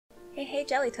Hey,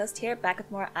 Jelly Toast here, back with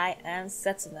more I Am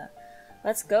Setsuna.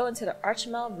 Let's go into the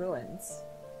Archimel ruins.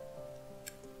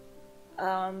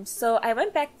 So I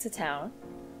went back to town.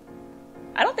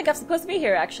 I don't think I'm supposed to be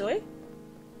here, actually.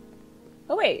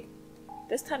 Oh wait,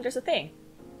 this time there's a thing.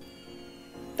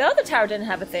 The other tower didn't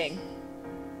have a thing.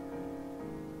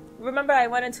 Remember I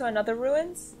went into another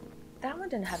ruins? That one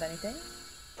didn't have anything.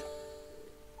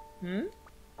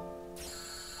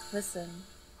 Listen.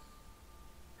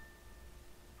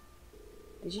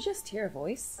 Did you just hear a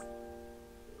voice?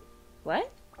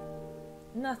 What?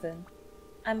 Nothing.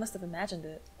 I must have imagined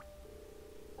it.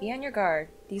 Be on your guard.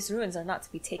 These ruins are not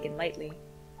to be taken lightly.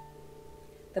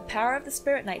 The power of the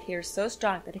Spirit Knight here is so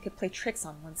strong that it could play tricks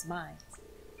on one's mind.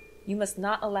 You must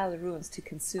not allow the ruins to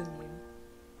consume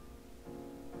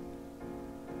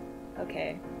you.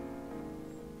 Okay.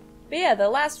 But yeah, the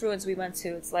last ruins we went to,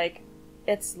 it's like,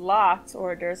 it's locked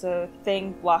or there's a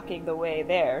thing blocking the way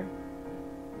there.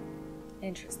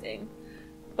 Interesting.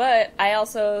 But I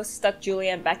also stuck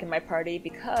Julianne back in my party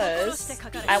because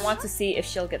I want to see if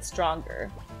she'll get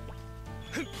stronger.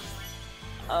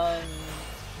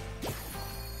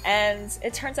 And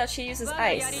it turns out she uses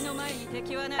ice.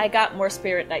 I got more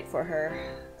Spirit Knight for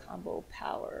her. Combo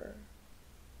power.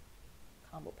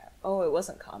 Combo power. Oh, it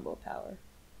wasn't combo power.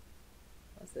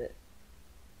 Was it?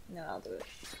 No, I'll do it.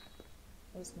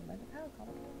 What was momentum power?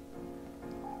 Combo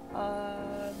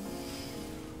power?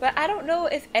 But I don't know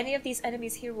if any of these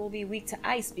enemies here will be weak to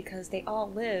ice because they all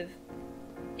live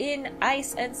in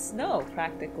ice and snow,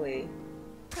 practically.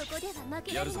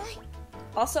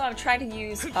 Also, I'm trying to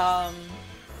use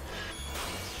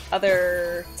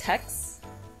other techs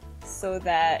so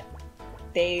that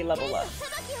they level up.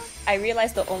 I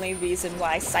realized the only reason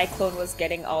why Cyclone was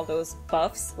getting all those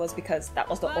buffs was because that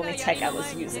was the only tech I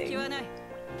was using.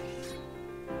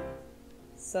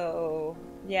 So,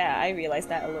 yeah, I realized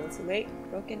that a little too late.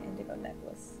 Broken indigo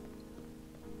necklace.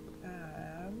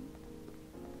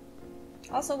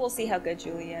 Also, we'll see how good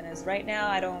Julianne is. Right now,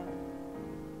 I don't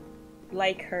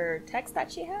like her text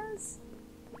that she has.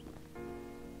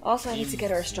 Also, I need to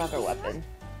get her a stronger weapon.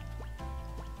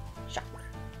 Shock.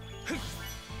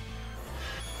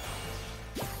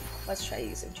 Let's try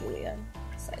using Julianne.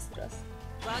 Size adjust.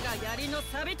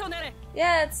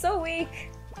 Yeah, it's so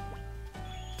weak!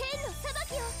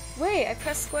 Wait, I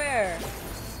pressed square!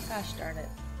 Gosh darn it.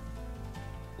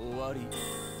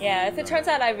 Yeah, if it turns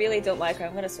out I really don't like her,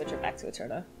 I'm gonna switch her back to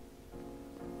Eterna.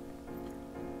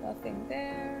 Nothing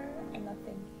there, and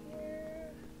nothing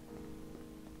here.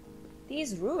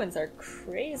 These ruins are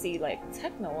crazy, like,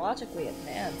 technologically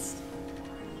advanced.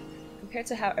 Compared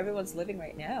to how everyone's living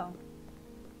right now.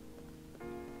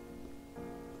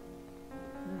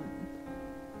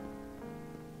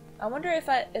 I wonder if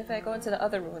I go into the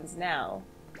other ruins now,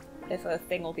 if a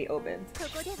thing will be opened.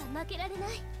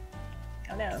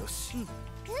 Oh no.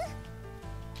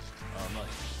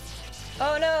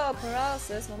 Oh no,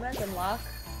 paralysis, momentum lock.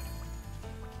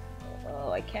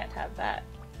 Oh, I can't have that.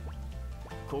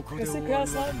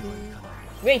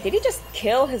 Wait, did he just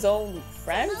kill his own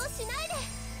friend? Oh,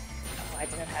 I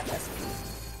didn't have SP.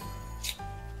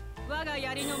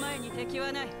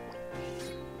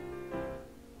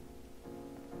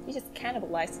 He just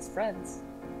cannibalized his friends.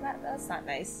 That's not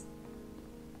nice.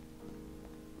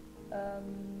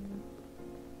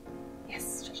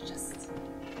 Yes, just.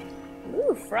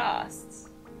 Ooh,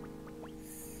 frost.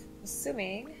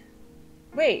 Assuming.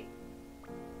 Wait.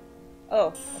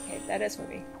 Oh, okay, that is for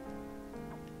me.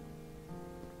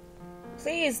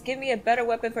 Please give me a better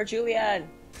weapon for Julianne.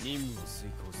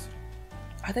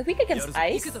 Are they weak against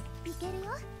ice? Ew,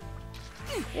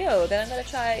 then I'm gonna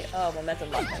try. Oh,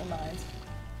 momentum lock, never mind.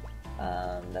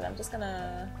 Then I'm just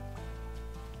gonna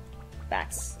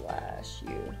backslash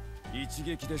you.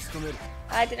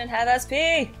 I didn't have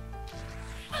SP!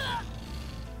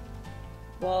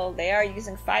 Well, they are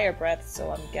using fire breath,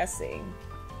 so I'm guessing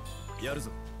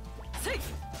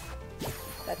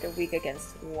that they're weak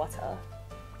against water.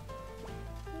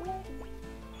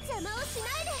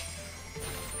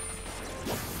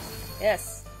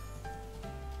 Yes.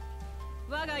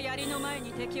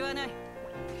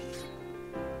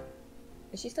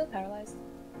 Is she still paralyzed?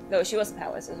 No, she wasn't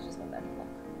paralyzed, it was just momentum block.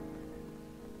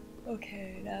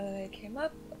 Okay, now that I came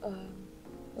up,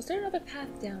 was there another path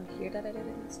down here that I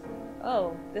didn't explore?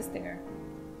 Oh, this thinger.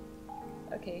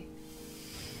 Okay.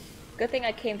 Good thing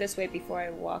I came this way before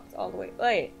I walked all the way.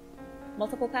 Wait,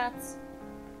 multiple paths?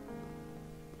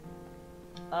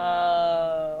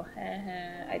 Oh,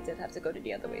 I did have to go to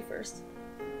the other way first.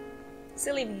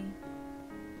 Silly me.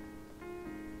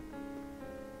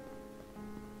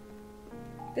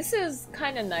 This is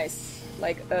kind of nice,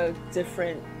 like a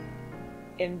different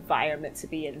environment to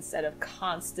be in instead of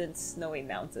constant snowy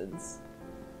mountains.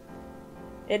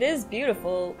 It is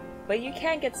beautiful, but you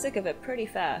can get sick of it pretty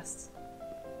fast.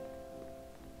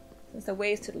 Since the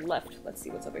way is to the left, let's see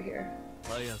what's over here.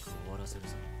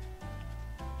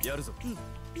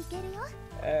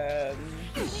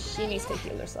 She needs to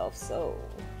heal herself, so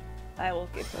I will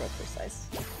give her a precise.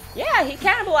 Yeah, he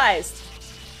cannibalized!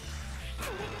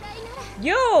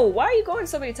 Yo, why are you going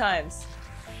so many times?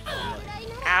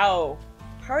 Ow.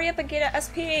 Hurry up and get an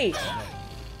SP!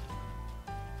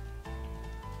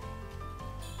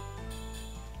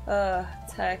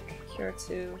 Tech, cure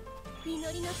 2.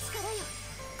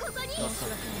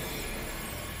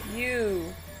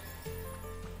 You.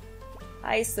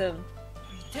 Ice him.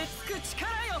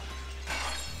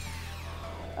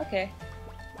 Okay.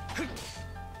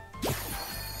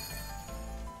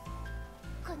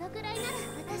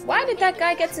 Why did that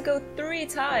guy get to go 3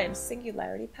 times?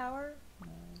 Singularity power? No.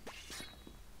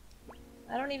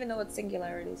 I don't even know what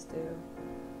singularities do.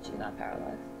 She's not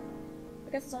paralyzed.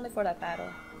 I guess it's only for that battle.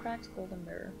 Cracked golden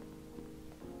mirror.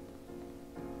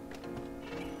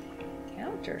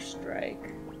 Counter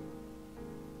strike.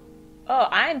 Oh,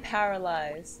 I'm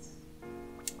paralyzed.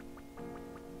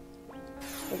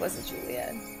 It wasn't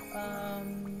Julian.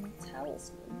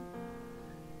 Talisman.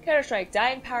 Counter strike.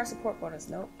 Die in power support bonus.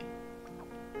 Nope.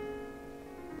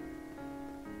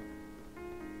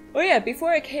 Oh yeah,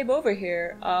 before I came over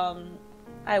here,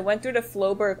 I went through the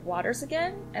Floberg waters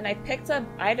again, and I picked up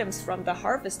items from the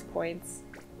harvest points.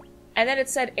 And then it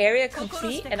said area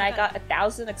complete, and I got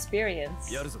 1,000 experience.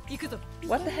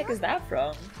 What the heck is that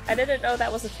from? I didn't know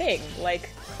that was a thing, like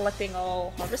collecting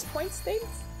all harvest points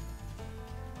things?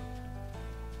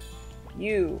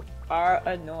 You are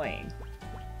annoying.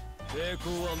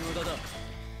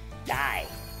 Die.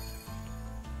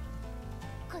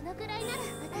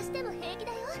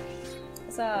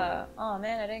 Oh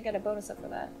man, I didn't get a bonus up for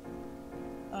that.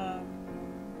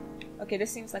 Okay,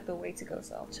 this seems like the way to go,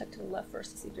 so I'll check to the left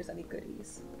first to see if there's any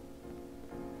goodies.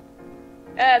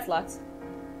 It's locked.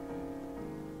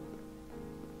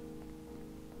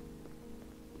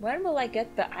 When will I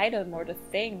get the item or the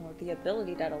thing or the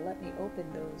ability that'll let me open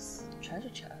those treasure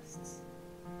chests?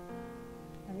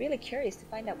 I'm really curious to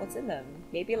find out what's in them.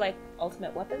 Maybe like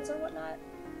ultimate weapons or whatnot?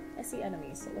 I see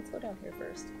enemies, so let's go down here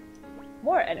first.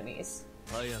 More enemies!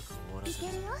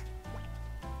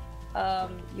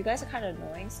 You guys are kind of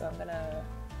annoying, so I'm gonna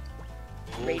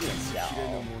radiance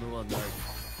y'all.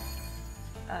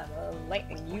 I'm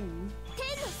lightning you.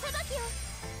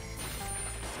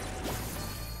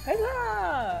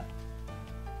 Huzzah!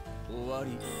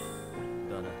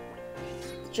 The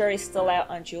jury's still out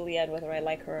on Juliet whether I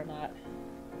like her or not.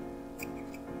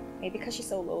 Maybe because she's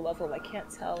so low level I can't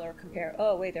tell or compare.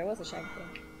 Oh wait, there was a shiny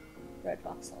thing. Red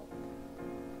rock salt.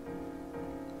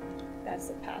 That's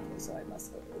the pathway, so I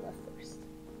must go to the left first.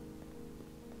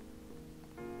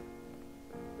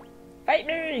 Fight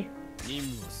me!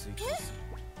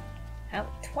 How?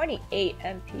 28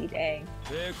 MP, dang.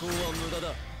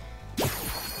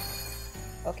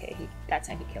 Okay, that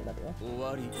time he killed everyone.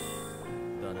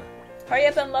 Hurry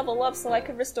up and level up so I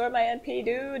can restore my MP,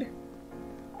 dude!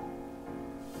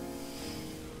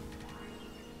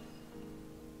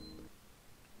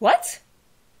 What?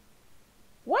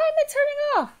 Why am I turning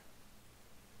off?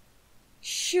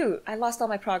 Shoot, I lost all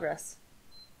my progress.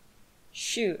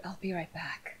 Shoot, I'll be right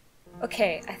back.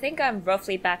 Okay, I think I'm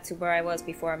roughly back to where I was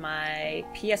before my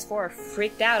PS4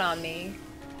 freaked out on me.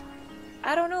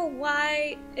 I don't know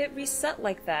why it reset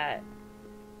like that.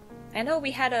 I know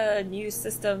we had a new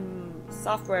system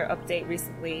software update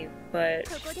recently,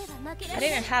 but I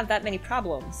didn't have that many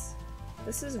problems.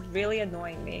 This is really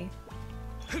annoying me.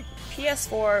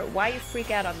 PS4, why you freak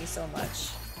out on me so much?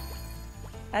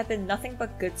 I've been nothing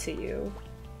but good to you.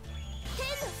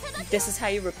 This is how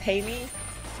you repay me?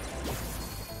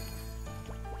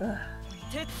 Ugh.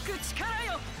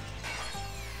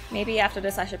 Maybe after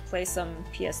this I should play some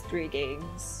PS3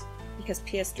 games, because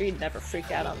PS3 never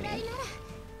freaked out on me.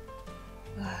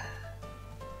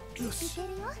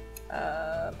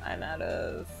 I'm out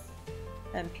of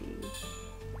MP.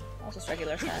 I'll just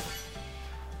regular attack.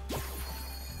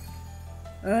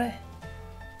 At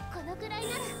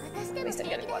least I'm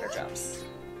getting water jumps.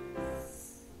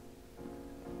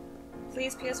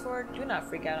 Please, PS4, do not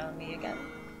freak out on me again.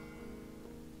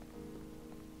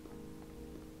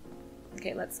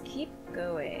 Okay, let's keep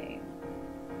going.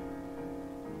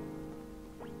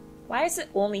 Why is it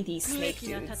only these snake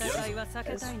dudes?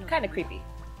 It's kind of creepy.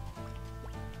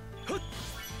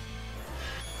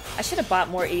 I should have bought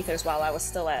more ethers while I was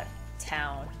still at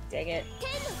town. Dang it.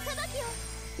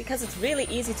 Because it's really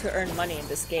easy to earn money in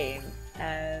this game,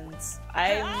 and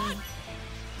I'm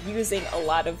using a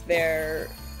lot of their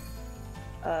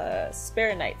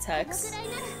Spirit Knight techs.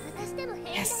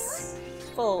 Yes!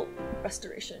 Full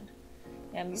restoration.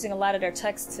 Yeah, I'm using a lot of their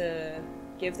techs to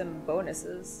give them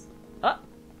bonuses. Oh!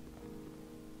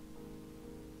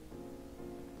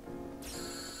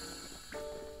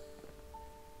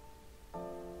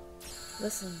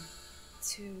 Listen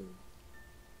to...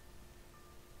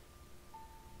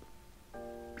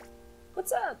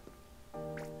 What's up?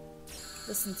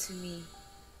 Listen to me,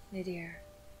 Nadir.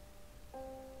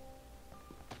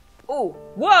 Oh,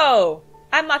 whoa!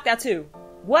 I'm knocked out too.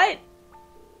 What?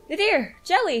 Nadir,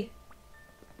 Jelly!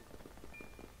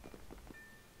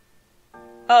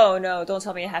 Oh no, don't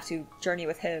tell me I have to journey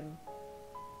with him.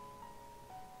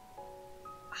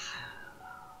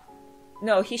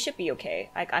 No, he should be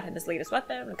okay. I got him his latest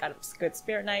weapon, I got him a good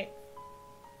Spirit Knight.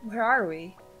 Where are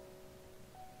we?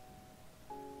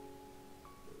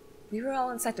 We were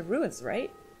all inside the ruins,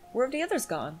 right? Where have the others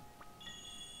gone?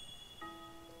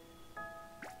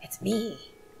 It's me.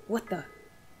 What the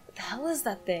hell is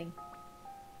that thing?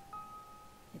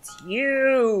 It's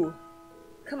you!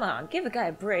 Come on, give a guy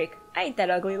a break. I ain't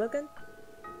that ugly looking.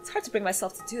 It's hard to bring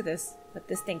myself to do this, but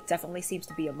this thing definitely seems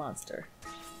to be a monster.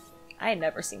 I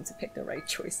never seem to pick the right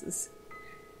choices.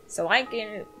 So I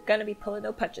ain't gonna be pulling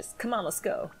no punches. Come on, let's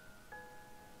go.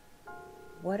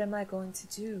 What am I going to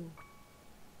do?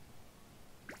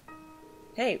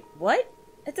 Hey, what?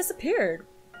 It disappeared.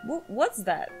 What's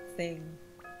that thing?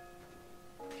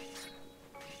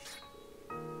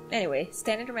 Anyway,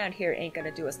 standing around here ain't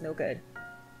gonna do us no good.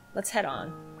 Let's head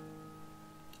on.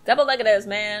 Double negatives,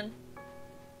 man!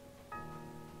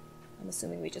 I'm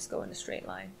assuming we just go in a straight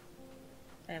line.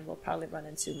 And we'll probably run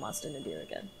into Monster Nadir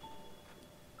again.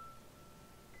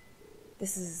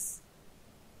 This is...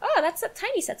 Oh, that's a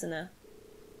tiny Setsuna.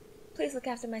 Please look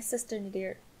after my sister,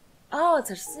 Nadir. Oh, it's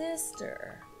her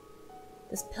sister.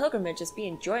 This pilgrimage is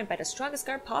being joined by the strongest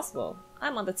guard possible.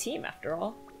 I'm on the team, after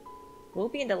all. We'll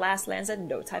be in the last lands in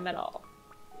no time at all.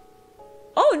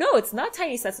 Oh no, it's not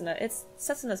Tiny Setsuna, it's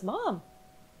Setsuna's mom.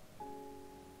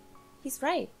 He's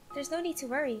right. There's no need to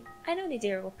worry. I know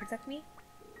Nadir will protect me.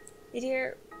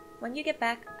 Nadir, when you get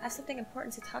back, I have something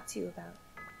important to talk to you about.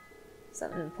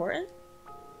 Something important?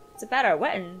 It's about our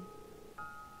wedding.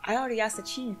 I already asked the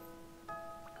chief.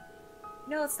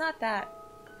 No, it's not that.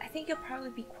 I think you'll probably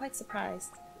be quite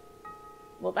surprised.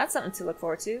 Well, that's something to look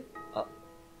forward to. Oh.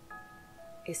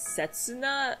 Is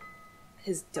Setsuna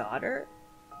his daughter?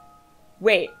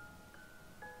 Wait.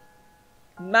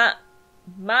 Mana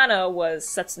was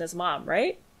Setsuna's mom,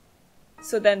 right?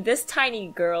 So then this tiny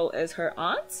girl is her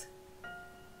aunt?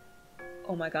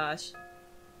 Oh my gosh.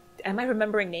 Am I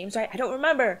remembering names right? I don't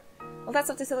remember! Well, that's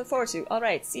something to look forward to.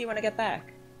 Alright, see you when I get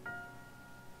back.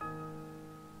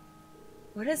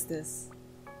 What is this?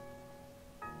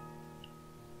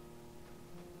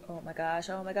 Oh my gosh,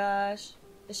 oh my gosh.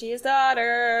 Is she his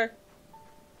daughter?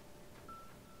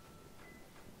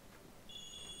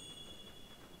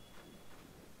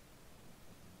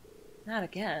 Not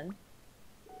again.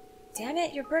 Damn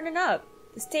it, you're burning up.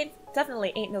 This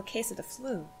definitely ain't no case of the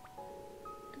flu.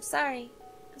 I'm sorry.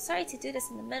 I'm sorry to do this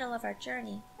in the middle of our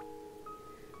journey.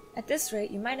 At this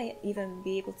rate, you might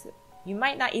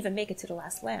not even make it to the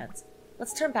last lands.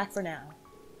 Let's turn back for now.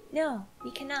 No,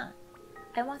 we cannot.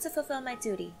 I want to fulfill my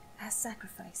duty as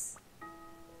sacrifice.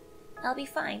 I'll be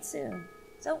fine soon.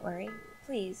 Don't worry.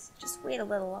 Please, just wait a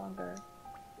little longer.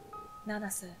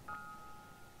 Nanase.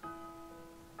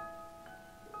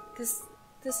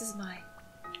 This is my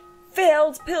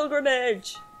failed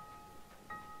pilgrimage!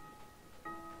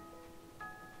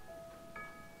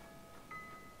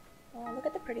 Oh, look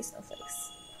at the pretty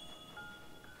snowflakes.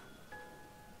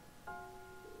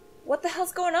 What the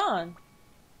hell's going on?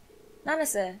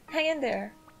 Nanase, hang in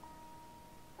there.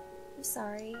 I'm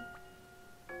sorry.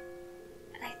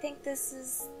 I think this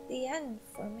is the end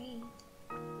for me.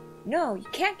 No, you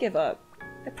can't give up.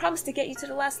 I promised to get you to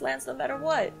the last lands no matter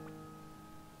what.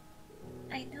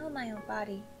 I know my own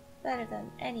body better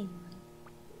than anyone.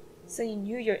 So you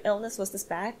knew your illness was this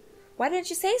bad? Why didn't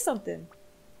you say something?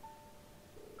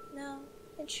 No,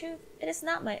 in truth, it is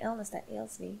not my illness that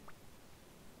ails me.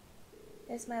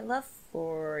 It is my love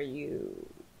for you.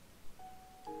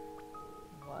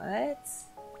 What?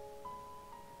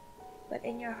 But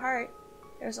in your heart,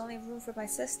 there's only room for my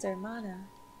sister, Mana.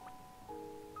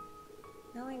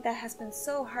 Knowing that has been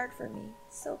so hard for me,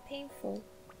 so painful.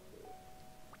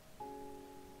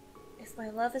 If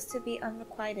my love is to be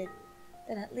unrequited,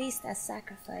 then at least as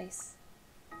sacrifice.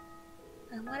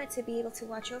 I wanted to be able to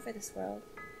watch over this world.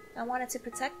 I wanted to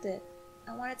protect it.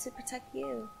 I wanted to protect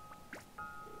you.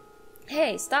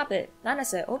 Hey, stop it!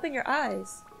 Nanase, open your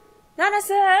eyes!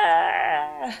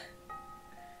 Nanase!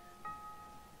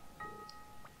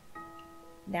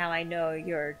 Now I know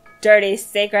your dirty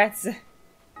secrets.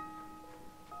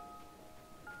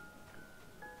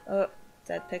 Oh,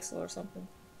 dead pixel or something.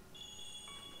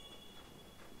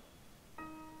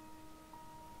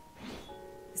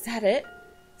 Is that it?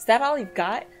 Is that all you've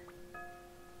got?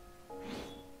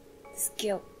 This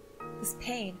guilt, this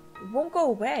pain, it won't go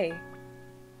away.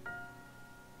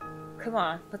 Come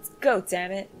on, let's go,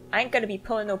 damn it. I ain't gonna be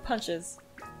pulling no punches.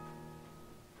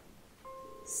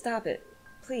 Stop it.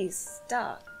 Please,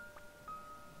 stop.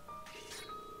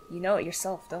 You know it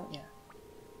yourself, don't ya?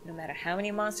 No matter how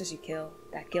many monsters you kill,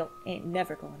 that guilt ain't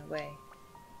never going away.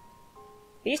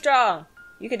 Be strong!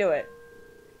 You can do it.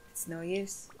 It's no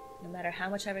use. No matter how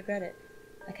much I regret it,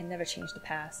 I can never change the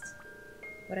past.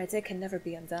 What I did can never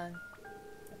be undone.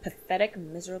 A pathetic,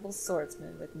 miserable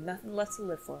swordsman with nothing left to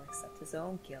live for except his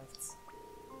own guilt.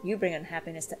 You bring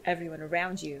unhappiness to everyone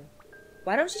around you.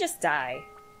 Why don't you just die?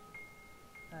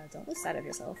 Don't lose sight of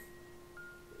yourself.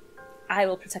 I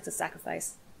will protect the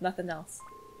sacrifice. Nothing else.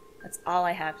 That's all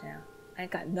I have now. I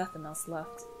ain't got nothing else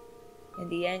left. In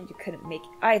the end, you couldn't make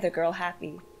either girl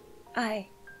happy.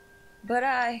 But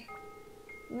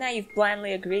now you've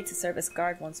blindly agreed to serve as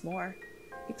guard once more.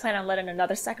 You plan on letting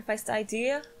another sacrifice die, do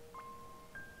you?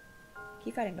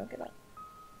 Keep fighting, don't give up.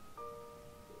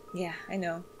 Yeah, I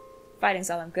know. Fighting's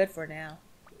all I'm good for now.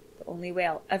 The only way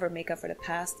I'll ever make up for the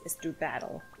past is through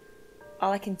battle.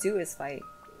 All I can do is fight.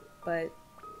 But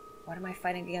what am I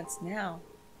fighting against now?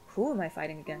 Who am I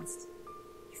fighting against?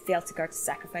 You failed to guard the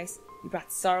sacrifice. You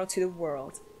brought sorrow to the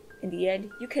world. In the end,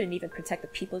 you couldn't even protect the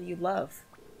people you love.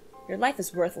 Your life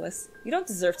is worthless. You don't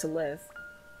deserve to live.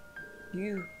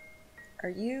 Are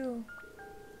you...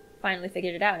 Finally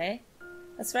figured it out, eh?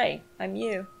 That's right, I'm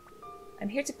you. I'm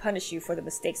here to punish you for the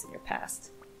mistakes in your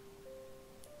past.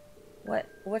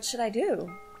 What should I do?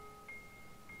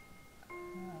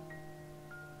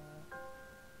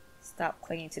 Stop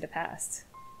clinging to the past.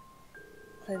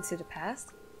 Cling to the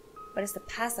past? But it's the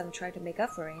past I'm trying to make up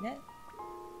for, ain't it?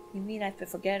 You mean I've been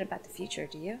forgetting about the future,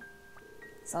 do you?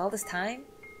 So all this time,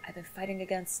 I've been fighting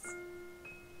against...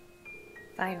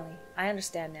 Finally, I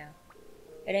understand now.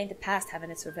 It ain't the past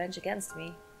having its revenge against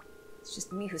me. It's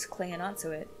just me who's clinging onto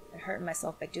it and hurting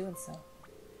myself by doing so.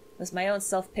 It was my own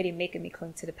self-pity making me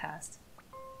cling to the past.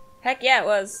 Heck yeah, it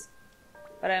was.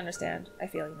 But I understand. I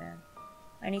feel you, man.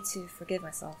 I need to forgive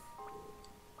myself.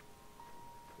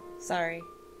 Sorry.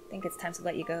 I think it's time to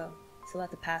let you go. To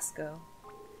let the past go.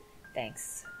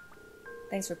 Thanks.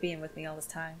 Thanks for being with me all this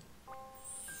time.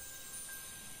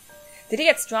 Did he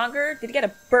get stronger? Did he get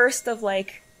a burst of,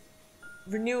 like,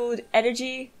 renewed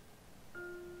energy?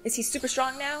 Is he super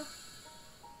strong now?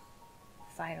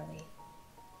 Finally.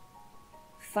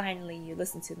 Finally, you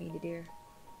listen to me, dear.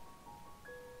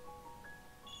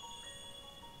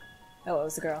 Oh, it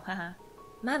was a girl, haha.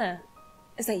 Mana!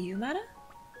 Is that you, Mana?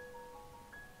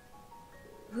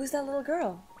 Who's that little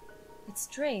girl? It's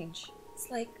strange. It's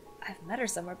like I've met her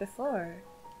somewhere before.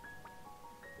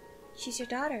 She's your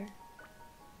daughter.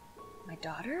 My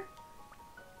daughter?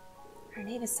 Her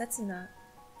name is Setsuna.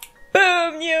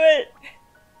 Boom! Knew it!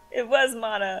 It was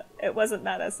Mana. It wasn't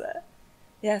Manasa.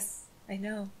 Yes, I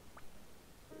know.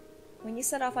 When you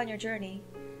set off on your journey,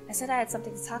 I said I had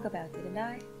something to talk about, didn't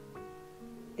I?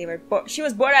 She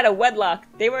was born out of wedlock.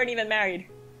 They weren't even married.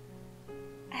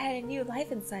 I had a new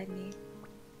life inside me.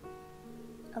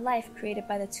 A life created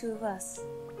by the two of us.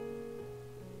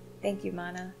 Thank you,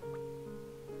 Mana.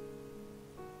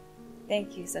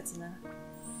 Thank you, Setsuna.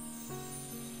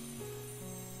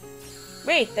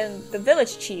 Wait, then the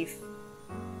village chief.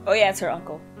 Oh yeah, it's her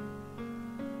uncle.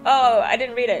 Oh, I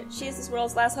didn't read it. She is this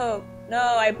world's last hope. No,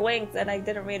 I blinked and I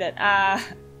didn't read it. I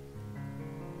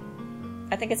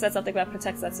think it said something about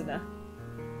protect Setsuna.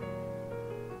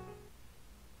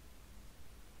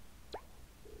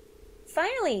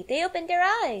 Finally, they opened their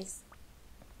eyes.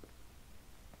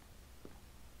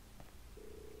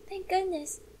 Thank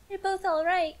goodness, they're both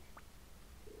alright.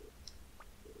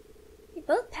 You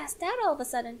both passed out all of a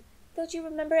sudden. Don't you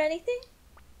remember anything?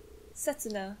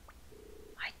 Setsuna.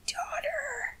 My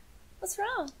daughter! What's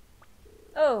wrong?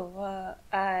 Oh,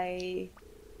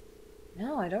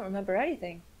 No, I don't remember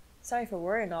anything. Sorry for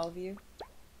worrying all of you.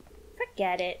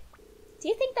 Forget it. Do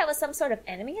you think that was some sort of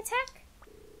enemy attack?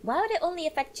 Why would it only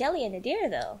affect Jelly and Nadir,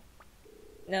 though?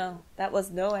 No, that was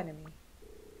no enemy.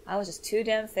 I was just too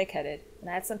damn thick-headed, and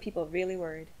I had some people really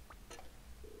worried.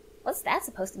 What's that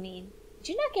supposed to mean? Did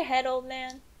you knock your head, old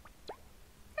man?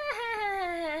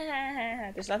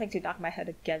 There's nothing to knock my head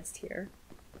against here.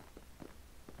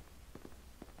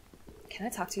 Can I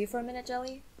talk to you for a minute,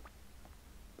 Jelly?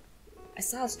 I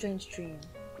saw a strange dream.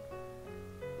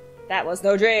 That was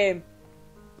no dream!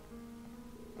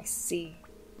 I see.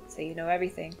 So you know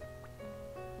everything.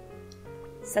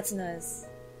 Setsuna is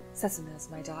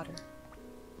my daughter.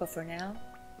 But for now,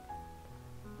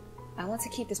 I want to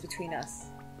keep this between us.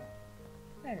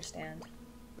 I understand.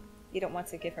 You don't want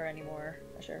to give her any more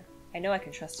pressure. I know I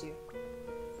can trust you.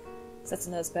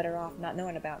 Setsuna is better off not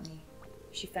knowing about me.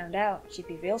 If she found out, she'd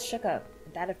be real shook up,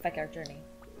 and that'd affect our journey.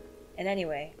 And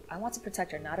anyway, I want to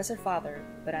protect her not as her father,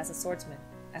 but as a swordsman,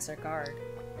 as her guard.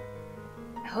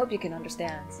 I hope you can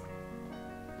understand.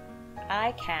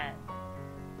 I can.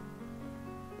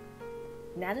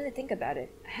 Now that I think about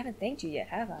it, I haven't thanked you yet,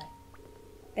 have I?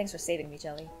 Thanks for saving me,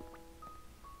 Jelly.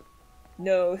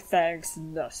 No thanks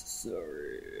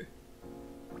necessary.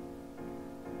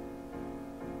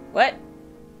 What?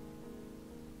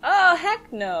 Oh,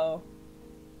 heck no!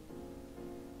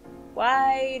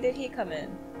 Why did he come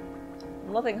in?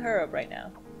 I'm looking her up right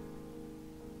now.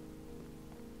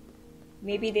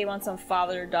 Maybe they want some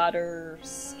father-daughter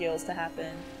skills to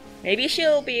happen. Maybe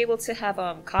she'll be able to have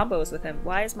combos with him.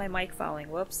 Why is my mic falling?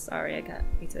 Whoops, sorry, I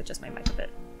need to adjust my mic a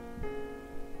bit.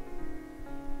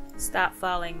 Stop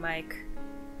falling, mic.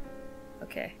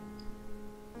 Okay.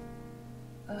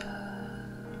 Is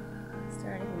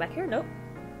there anything back here? Nope.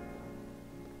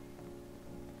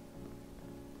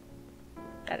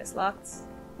 That is locked.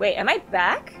 Wait, am I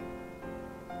back?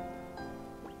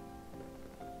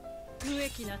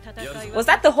 Was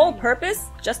that the whole purpose?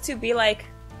 Just to be like,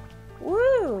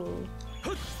 woo!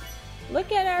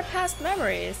 Look at our past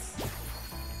memories.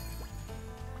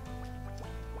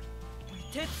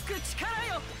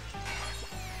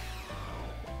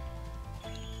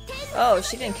 Oh,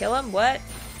 she didn't kill him? What?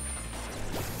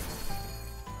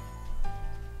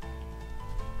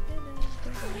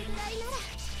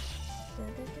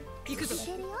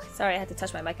 Sorry, I had to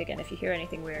touch my mic again. If you hear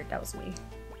anything weird, that was me.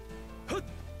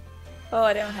 Oh,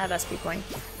 I don't have SP point.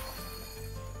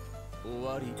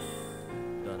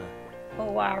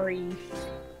 Oh, worry.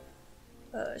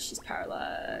 She's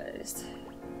paralyzed.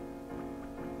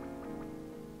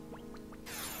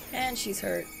 And she's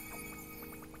hurt.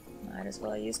 Might as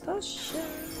well use potion.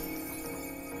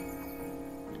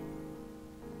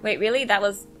 Wait, really? That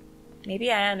was...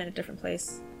 Maybe I am in a different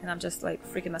place, and I'm just, like,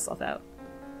 freaking myself out.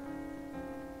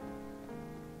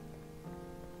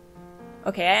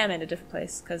 Okay, I am in a different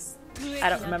place, because I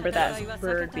don't remember that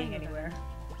bird being anywhere.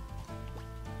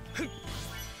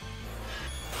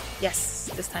 Yes,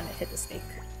 this time it hit the snake.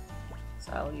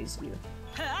 So I'll use you.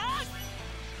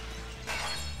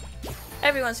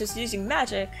 Everyone's just using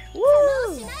magic!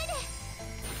 Woo!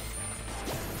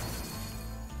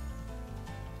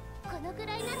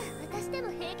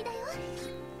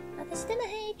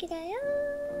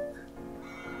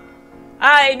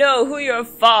 I know who your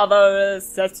father is,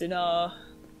 Setsuna.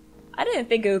 I didn't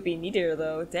think it would be neither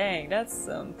though. Dang, that's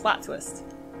some plot twist.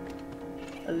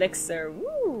 Elixir,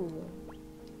 woo!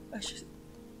 I should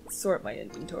sort my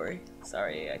inventory.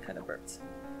 Sorry, I kind of burped.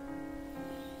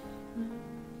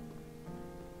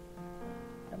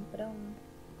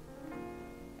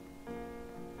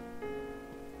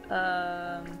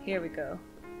 Here we go.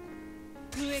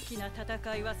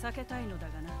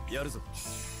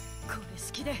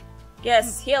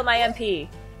 Yes, heal my MP.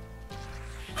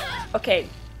 Okay.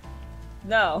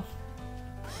 No.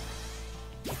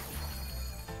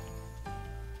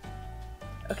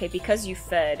 Okay, because you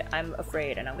fed, I'm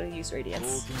afraid, and I'm gonna use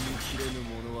Radiance.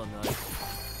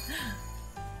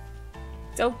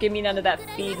 Don't give me none of that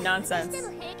feed nonsense.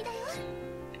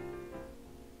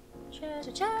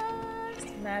 Treasure chest,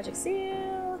 magic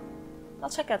seal. I'll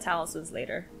check out talismans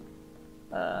later.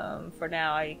 For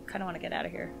now, I kind of want to get out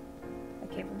of here. I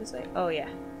came from this way. Oh yeah.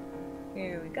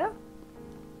 Here we go.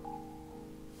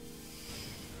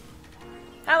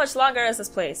 How much longer is this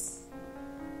place?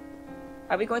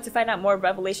 Are we going to find out more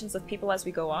revelations of people as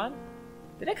we go on?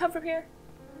 Did I come from here?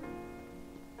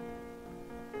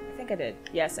 I think I did.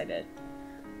 Yes, I did.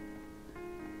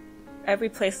 Every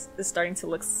place is starting to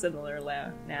look similar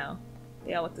now.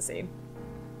 They all look the same.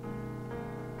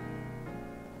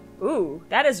 Ooh,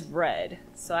 that is red.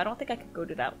 So I don't think I can go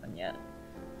to that one yet.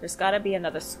 There's gotta be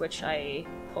another switch I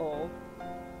pull.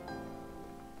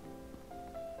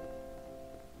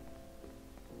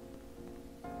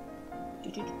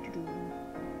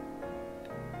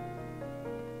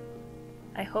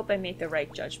 I hope I make the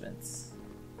right judgments.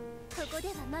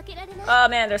 Oh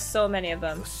man, there's so many of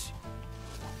them.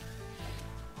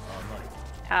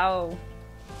 Ow.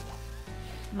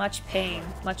 Much pain,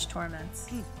 much torment.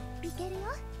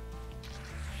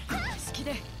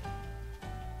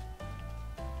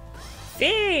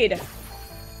 Feed!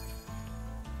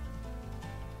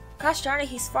 Gosh darn it,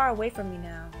 he's far away from me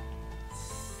now.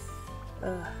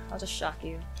 Ugh, I'll just shock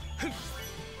you.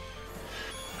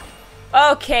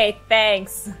 Okay,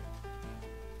 thanks.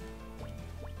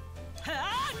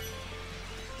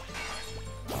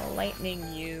 I'll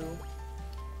lightning you.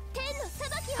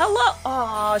 Hello!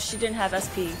 Oh, she didn't have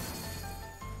SP.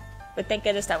 But thank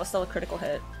goodness that was still a critical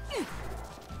hit.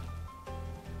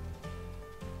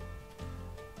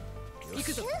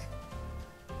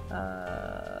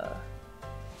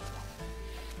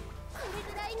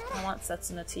 I want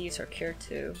Setsuna to use her cure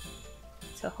too,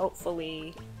 to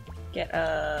hopefully get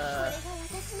a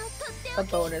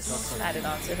bonus added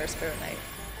on to her Spirit Knight.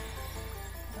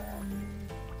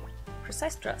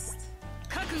 Precise Thrust.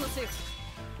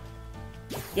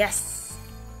 Yes!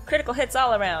 Critical hits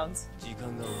all around!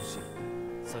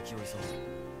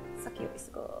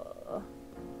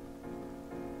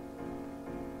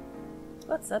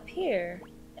 What's up here?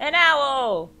 An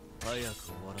owl!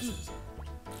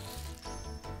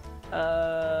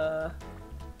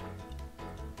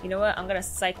 You know what? I'm gonna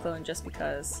Cyclone just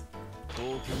because.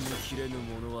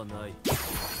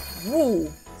 Woo!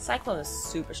 Cyclone is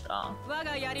super strong. I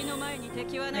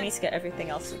need to get everything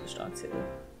else super strong too.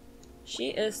 She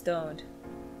is stoned.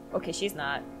 Okay, she's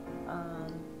not.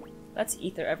 Let's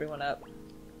ether everyone up.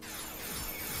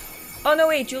 Oh no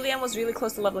wait, Julianne was really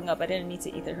close to leveling up. I didn't need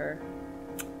to ether her.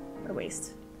 What a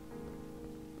waste.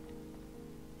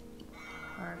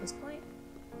 Harvest point.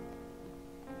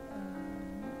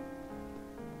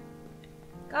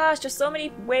 Gosh, there's so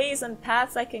many ways and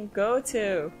paths I can go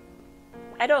to.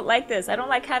 I don't like this. I don't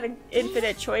like having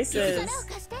infinite choices.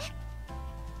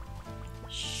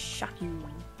 Shock you.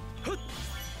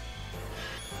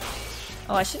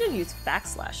 Oh, I should have used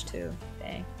backslash too.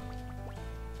 Dang.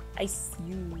 Ice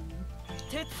you.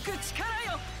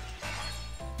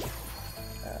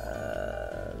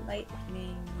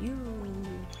 Lightning you.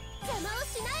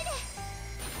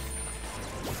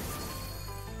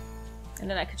 And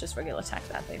then I could just regular attack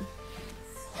that thing.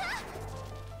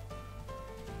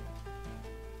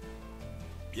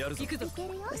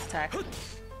 This attack.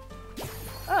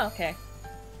 Oh, okay.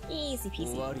 Easy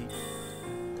peasy.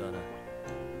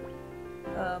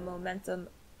 Momentum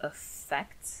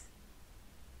effect?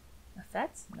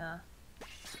 Effect? Nah.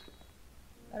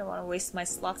 I don't want to waste my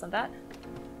slots on that.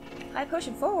 High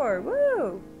potion forward!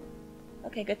 Woo!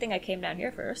 Okay, good thing I came down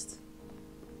here first.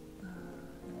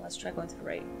 Let's try going to the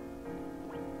right.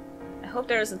 I hope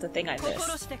there isn't a thing I missed.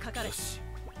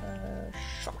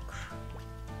 Shock.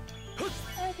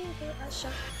 I think a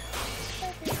shock.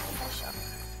 I think a shock.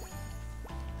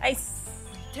 Ice!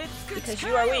 Because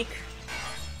you are weak.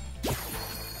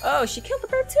 Oh, she killed the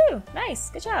bird too! Nice,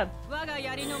 good job.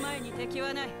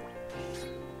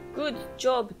 Good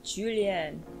job,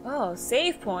 Julian. Oh,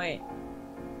 save point.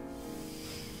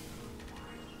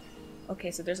 Okay,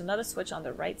 so there's another switch on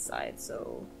the right side,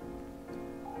 so...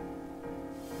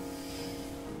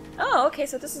 Oh, okay,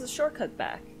 so this is a shortcut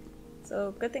back.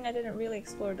 So, good thing I didn't really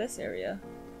explore this area.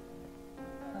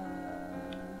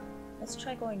 Let's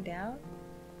try going down.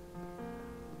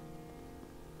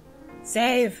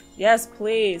 Save! Yes,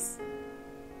 please!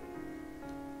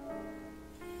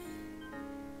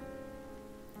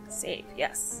 Save,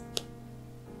 yes.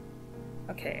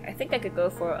 Okay, I think I could go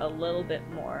for a little bit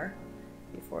more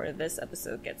before this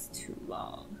episode gets too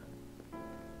long.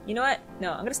 You know what?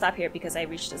 No, I'm gonna stop here because I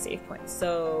reached a save point.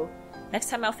 So, next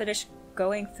time I'll finish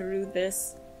going through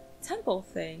this temple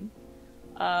thing.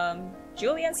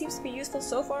 Julianne seems to be useful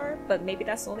so far, but maybe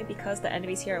that's only because the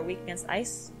enemies here are weak against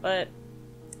ice, but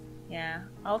yeah,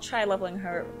 I'll try leveling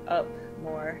her up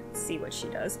more, see what she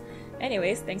does.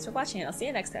 Anyways, thanks for watching and I'll see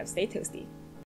you next time. Stay toasty.